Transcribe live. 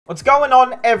What's going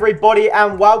on, everybody,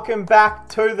 and welcome back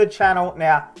to the channel.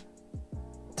 Now,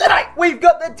 today we've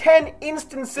got the 10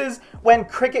 instances when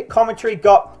cricket commentary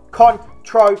got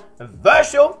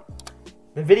controversial.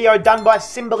 The video done by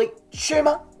Simberly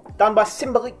Tumor.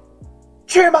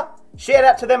 Shout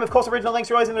out to them, of course. Original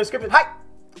links are always in the description. Hey,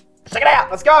 check it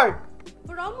out. Let's go.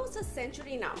 For almost a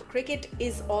century now, cricket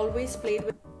is always played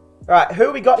with... Alright,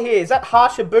 who we got here? Is that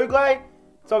Harsha Boogle?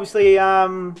 It's obviously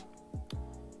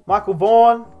Michael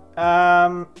Vaughan.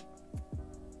 Yeah,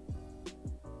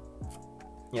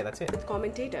 that's it. With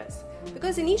commentators.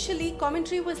 Because initially,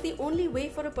 commentary was the only way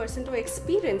for a person to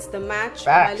experience the match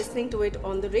by listening to it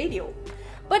on the radio.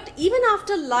 But even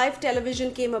after live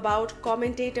television came about,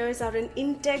 commentators are an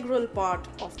integral part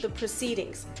of the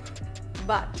proceedings.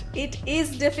 But it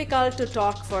is difficult to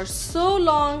talk for so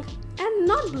long and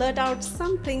not blurt out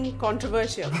something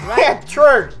controversial, right? Yeah,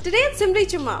 true. Today at Simberly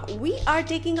Tumor, we are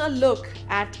taking a look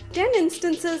at 10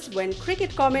 instances when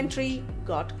cricket commentary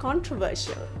got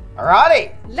controversial.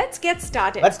 Alrighty. Let's get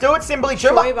started. Let's do it, Simberly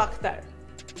Tumor. Shoaib Akhtar.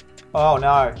 Oh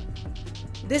no.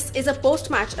 This is a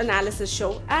post-match analysis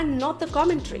show and not the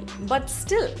commentary. But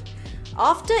still,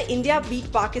 after India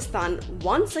beat Pakistan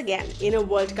once again in a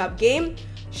World Cup game,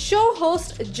 show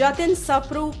host Jatin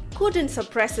Sapru couldn't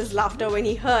suppress his laughter when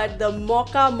he heard the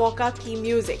Mauka Mauka theme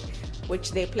music,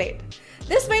 which they played.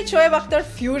 This made Shoaib Akhtar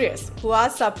furious, who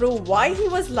asked Sapru why he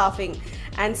was laughing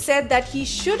and said that he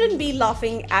shouldn't be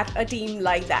laughing at a team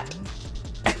like that.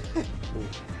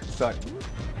 Sorry.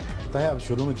 बताया अब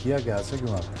शुरू में किया क्या ऐसे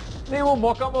क्यों आप? नहीं वो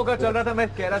मौका मौका चल रहा था मैं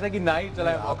कह रहा था कि नहीं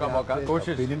चला मौका मौका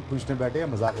कोशिश ओपिनियन पूछने बैठे या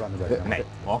मजाक उड़ाने बैठे? नहीं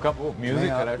मौका वो म्यूजिक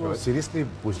चला है सीरियसली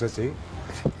पूछना चाहिए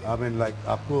I mean like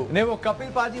आपको नहीं वो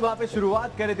कपिल पाजी वहाँ पे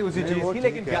शुरुआत कर रहे थे उसी चीज की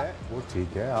लेकिन क्या वो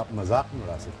ठीक है आप मजाक नहीं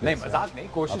उड़ा सकते नहीं मजाक नहीं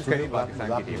कोशिश करिए पाकिस्तान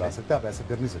की टीम उड़ा सकते आप ऐसे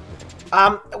कर नहीं सकते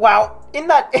Well, in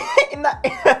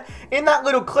that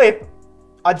little clip,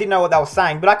 I didn't know what they were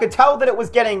saying, but I could tell that it was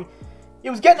getting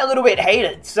a little bit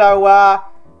heated. So,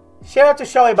 shout out to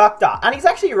Shoaib Akhtar. And he's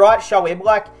actually right, Shoaib.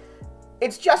 Like,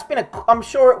 it's just been I'm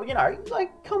sure, you know,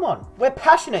 like, come on. We're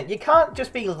passionate. You can't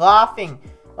just be laughing.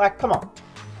 Like, come on.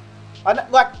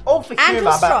 Like, all for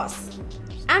humour, but...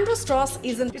 Andrew Strauss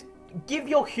isn't... Just give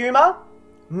your humour,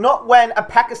 not when a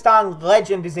Pakistan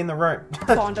legend is in the room.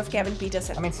 fond of Kevin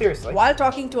Peterson. I mean, seriously. While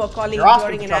talking to a colleague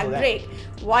during an ad break,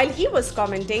 while he was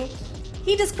commenting,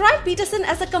 he described Peterson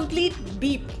as a complete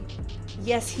beep.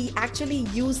 Yes, he actually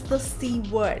used the C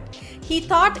word. He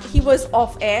thought he was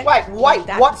off air. Wait,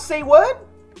 what C word?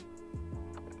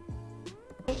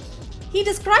 He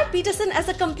described Peterson as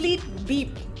a complete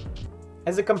beep.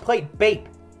 As a complete beep.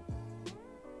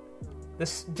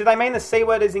 Do they mean the C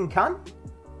word is in cunt?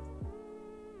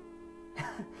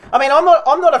 I mean, I'm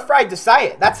not afraid to say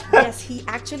it. That's yes, he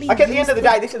actually. Like at the end of the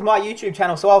day, this is my YouTube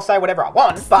channel, so I'll say whatever I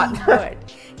want. But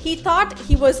he thought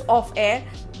he was off air,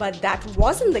 but that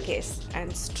wasn't the case,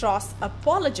 and Strauss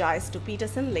apologized to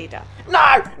Peterson later. No,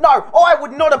 I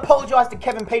would not apologize to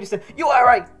Kevin Peterson.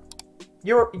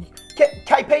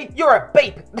 KP, you're a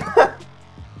beep.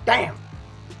 Damn.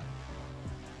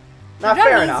 No,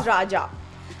 fair enough. Raja.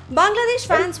 Bangladesh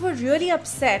fans were really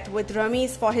upset with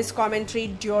Ramiz for his commentary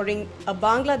during a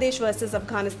Bangladesh versus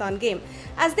Afghanistan game,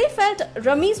 as they felt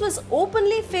Ramiz was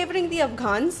openly favouring the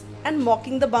Afghans and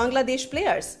mocking the Bangladesh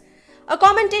players. A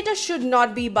commentator should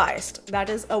not be biased, that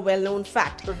is a well-known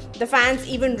fact. The fans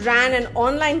even ran an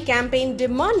online campaign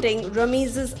demanding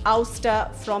Ramiz's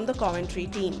ouster from the commentary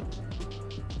team.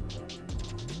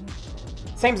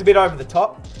 Seems a bit over the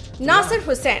top. Nasir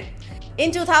Hussain. In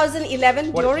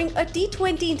 2011, during a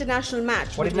T20 international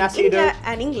match between India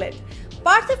and England,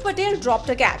 Parthiv Patel dropped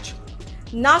a catch.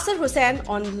 Nasir Hussain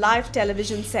on live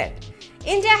television said,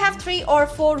 India have 3 or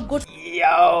 4 good...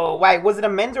 Yo, wait, was it a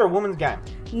men's or a women's game?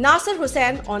 Nasir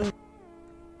Hussain on...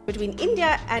 between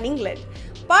India and England,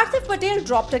 Parthiv Patel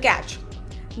dropped a catch.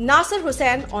 Nasir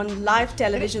Hussain on live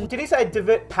television... Did he say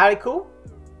David Padikul?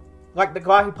 Like the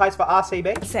guy who plays for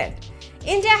RCB? Said,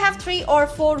 India have 3 or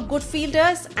 4 good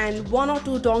fielders and 1 or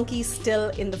 2 donkeys still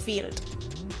in the field.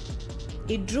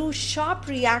 It drew sharp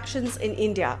reactions in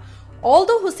India,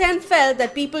 although Hussain felt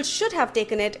that people should have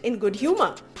taken it in good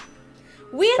humour.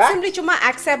 We at Simberly Tumor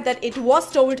accept that it was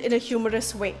told in a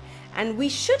humorous way, and we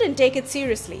shouldn't take it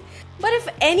seriously. But if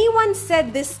anyone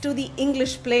said this to the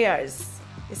English players,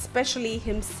 especially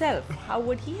himself, how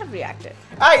would he have reacted?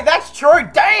 Hey, that's true.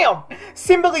 Damn!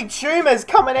 Simberly Tumor's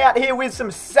coming out here with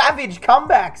some savage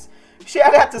comebacks.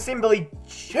 Shout out to Simberly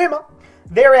Tumor.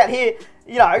 They're out here,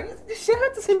 you know, shout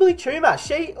out to Simberly Tumor.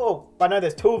 I know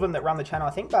there's 2 of them that run the channel,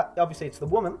 I think, but obviously it's the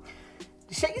woman.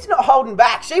 She's not holding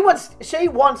back. She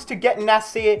wants to get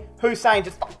Nasir Hussain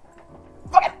just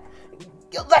fucking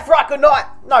left, right, good night.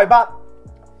 No, but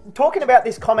talking about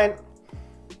this comment,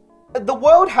 the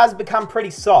world has become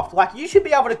pretty soft. Like, you should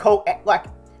be able to call, like,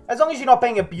 as long as you're not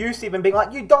being abusive and being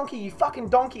like, you donkey, you fucking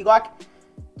donkey, like,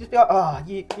 just be like, oh,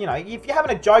 you know, if you're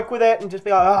having a joke with it and just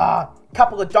be like, oh, a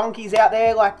couple of donkeys out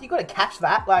there, like, you got to catch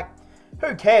that. Like,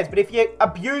 who cares? But if you're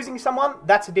abusing someone,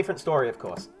 that's a different story, of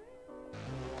course.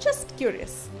 Just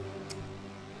curious.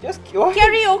 Just curious.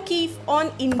 Kerry O'Keefe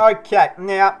on Okay,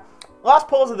 now, last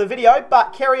pause of the video,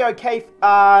 but Kerry O'Keefe,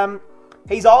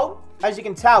 he's old. As you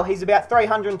can tell, he's about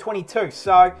 322.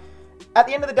 So, at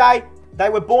the end of the day, they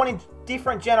were born in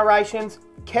different generations.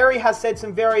 Kerry has said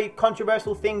some very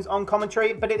controversial things on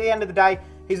commentary, but at the end of the day,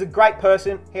 he's a great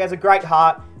person. He has a great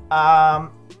heart.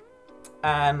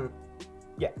 And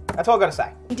yeah, that's all I've got to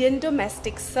say. Indian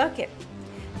domestic circuit.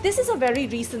 This is a very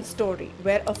recent story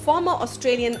where a former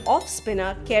Australian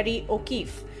off-spinner, Kerry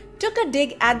O'Keefe, took a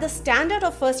dig at the standard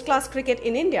of first-class cricket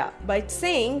in India by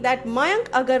saying that Mayank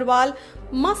Agarwal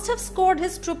must have scored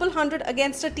his triple hundred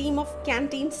against a team of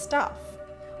canteen staff.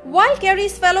 While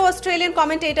Kerry's fellow Australian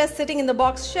commentators sitting in the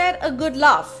box shared a good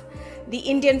laugh, the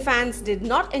Indian fans did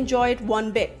not enjoy it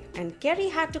one bit, and Kerry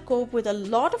had to cope with a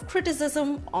lot of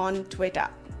criticism on Twitter.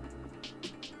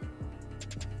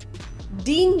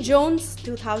 Dean Jones,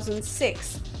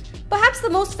 2006. Perhaps the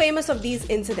most famous of these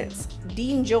incidents.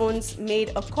 Dean Jones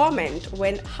made a comment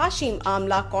when Hashim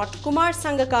Amla caught Kumar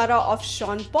Sangakkara of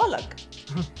Sean Pollock.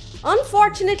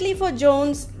 Unfortunately for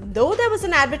Jones, though there was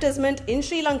an advertisement in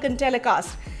Sri Lankan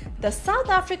telecast, the South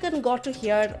African got to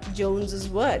hear Jones's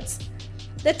words.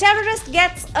 "The terrorist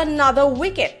gets another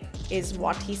wicket," is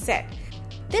what he said.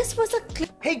 This was a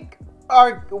clear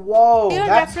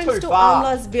reference to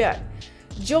Amla's beard.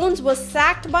 Jones was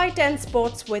sacked by 10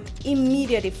 Sports with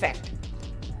immediate effect.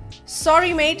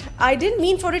 "Sorry mate, I didn't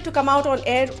mean for it to come out on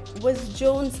air," was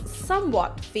Jones'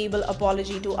 somewhat feeble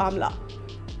apology to Amla.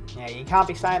 Yeah, you can't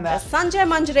be saying that. Sanjay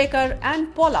Manjrekar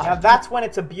and Pollard. Now that's when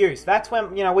it's abuse. That's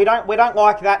when, you know, we don't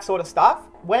like that sort of stuff.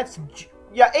 When it's,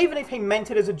 yeah, even if he meant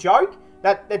it as a joke,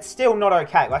 that's still not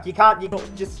okay. Like, you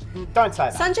just don't say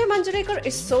that. Sanjay Manjrekar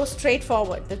is so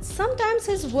straightforward that sometimes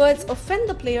his words offend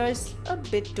the players a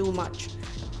bit too much.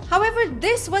 However,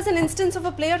 this was an instance of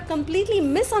a player completely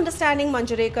misunderstanding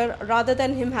Manjrekar rather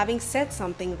than him having said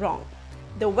something wrong.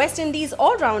 The West Indies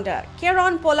all-rounder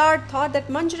Kieron Pollard thought that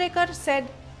Manjrekar said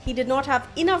he did not have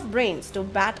enough brains to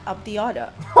bat up the order.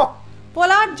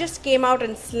 Pollard just came out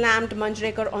and slammed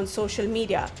Manjrekar on social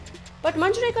media, but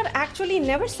Manjrekar actually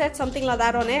never said something like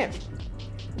that on air.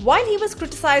 While he was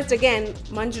criticized again,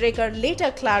 Manjrekar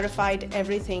later clarified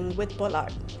everything with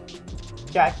Pollard.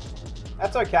 Okay,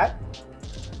 that's okay.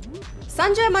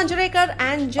 Sanjay Manjrekar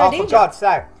and Jadeja. Oh, for God's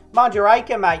sake.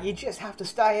 Manjrekar, mate, you just have to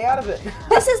stay out of it.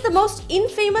 This is the most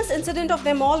infamous incident of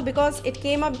them all because it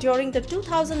came up during the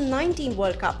 2019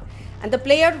 World Cup, and the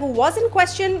player who was in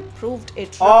question proved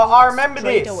it wrong I remember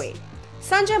straight this. away.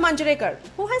 Sanjay Manjrekar,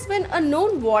 who has been a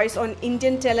known voice on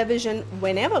Indian television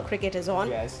whenever cricket is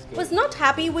on, was not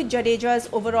happy with Jadeja's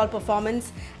overall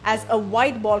performance as a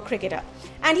white ball cricketer,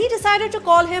 and he decided to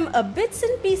call him a bits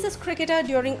and pieces cricketer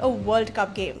during a World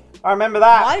Cup game. I remember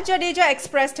that. While Jadeja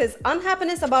expressed his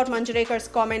unhappiness about Manjrekar's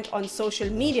comment on social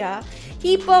media,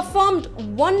 he performed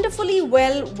wonderfully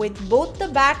well with both the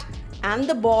bat and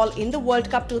the ball in the World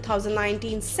Cup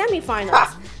 2019 semi-finals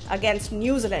against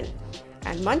New Zealand.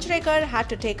 And Manjrekar had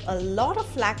to take a lot of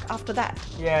flack after that.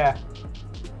 Yeah.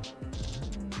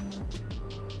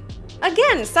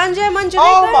 Again, Sanjay Manjrekar.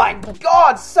 Oh my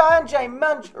God, Sanjay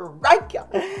Manjrekar.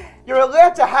 You're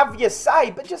allowed to have your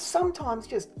say, but just sometimes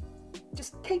just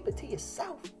keep it to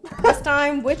yourself. This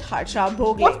time with Harsha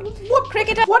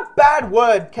Bhogle. What bad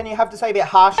word can you have to say about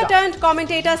Harsha? Turned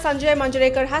commentator Sanjay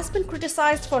Manjrekar has been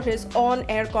criticized for his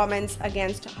on-air comments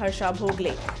against Harsha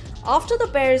Bhogle. After the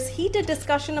pair's heated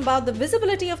discussion about the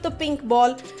visibility of the pink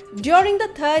ball during the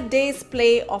third day's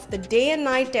play of the day and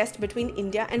night test between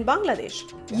India and Bangladesh.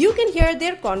 You can hear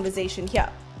their conversation here.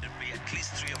 There'll be at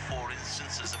least 3 or 4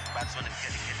 instances of batsmen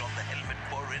getting hit on the helmet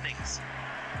per innings.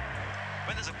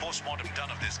 When there's a post-mortem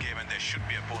done of this game, and there should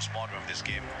be a post-mortem of this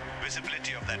game,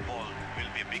 visibility of that ball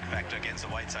will be a big factor against the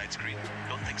white side screen.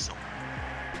 Don't think so.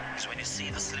 Because when you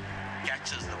see the slip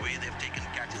catches, the way they've taken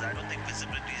catches, I don't think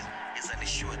visibility is an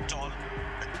issue at all.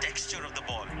 The texture of the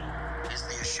ball is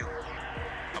the issue.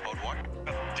 About what?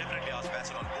 Definitely ask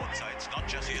batsmen on both sides, not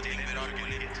just Do you think Virat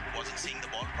Kohli wasn't seeing the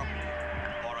ball properly?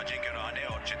 or Ajinkya Rahane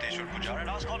or Chiteshwar Pujara, and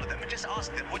ask all of them and just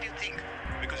ask them, what do you think?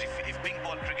 Because if pink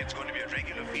ball cricket's going to be a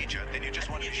regular feature knee-jerk, then you just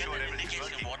want to You be get sure an everything's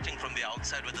indication working. watching from the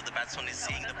outside whether the batsman is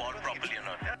seeing the ball properly or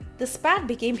not. The spat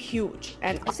became huge,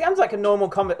 and It sounds like a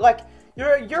normal like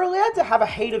you're allowed to have a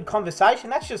heated conversation.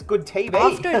 That's just good TV.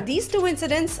 after these two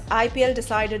incidents, IPL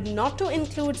decided not to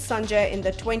include Sanjay in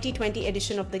the 2020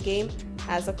 edition of the game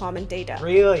as a commentator.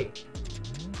 Really?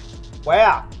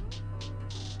 Wow.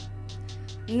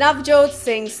 Navjot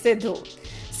Singh Sidhu.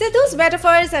 Sidhu's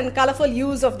metaphors and colourful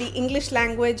use of the English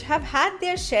language have had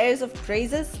their shares of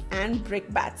praises and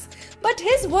brickbats. But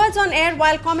his words on air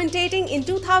while commentating in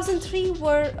 2003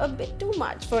 were a bit too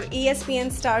much for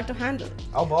ESPN star to handle.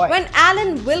 Oh boy. When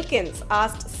Alan Wilkins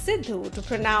asked Sidhu to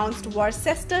pronounce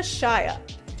Worcestershire,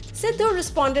 Sidhu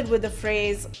responded with the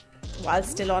phrase, while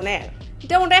still on air,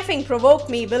 "Don't effing provoke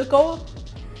me, Wilco."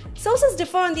 Sources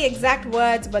differ on the exact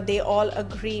words, but they all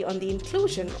agree on the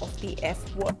inclusion of the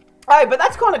F word. Hey, but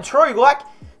that's kind of true. Like,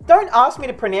 don't ask me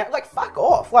to pronounce. Like, fuck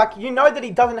off. Like, you know that he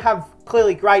doesn't have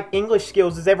clearly great English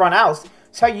skills as everyone else,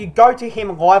 so you go to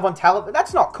him live on television.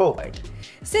 That's not cool.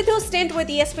 Sidhu's stint with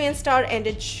ESPN Star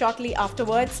ended shortly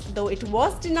afterwards, though it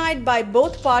was denied by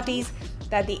both parties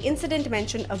that the incident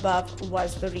mentioned above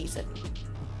was the reason.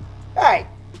 Hey,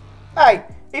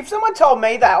 if someone told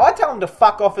me that, I'd tell them to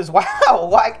fuck off as well.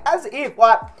 Like, as if,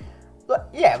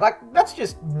 yeah, like, that's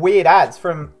just weird ads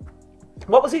from,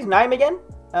 what was his name again?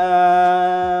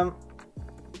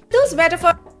 Those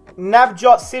metaphors.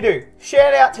 Navjot Sidhu.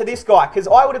 Shout out to this guy, because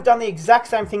I would have done the exact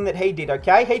same thing that he did,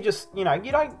 okay? He just, you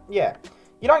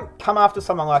don't come after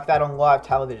someone like that on live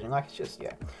television. Like, it's just,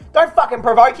 yeah. Don't fucking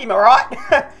provoke him, alright?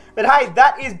 But hey,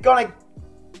 that is gonna,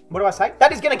 what do I say?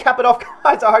 That is gonna cap it off,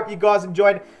 guys. I hope you guys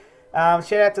enjoyed.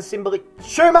 Shout out to Simberly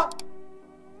Schumer.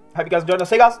 Hope you guys enjoyed. I'll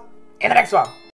see you guys in the next one.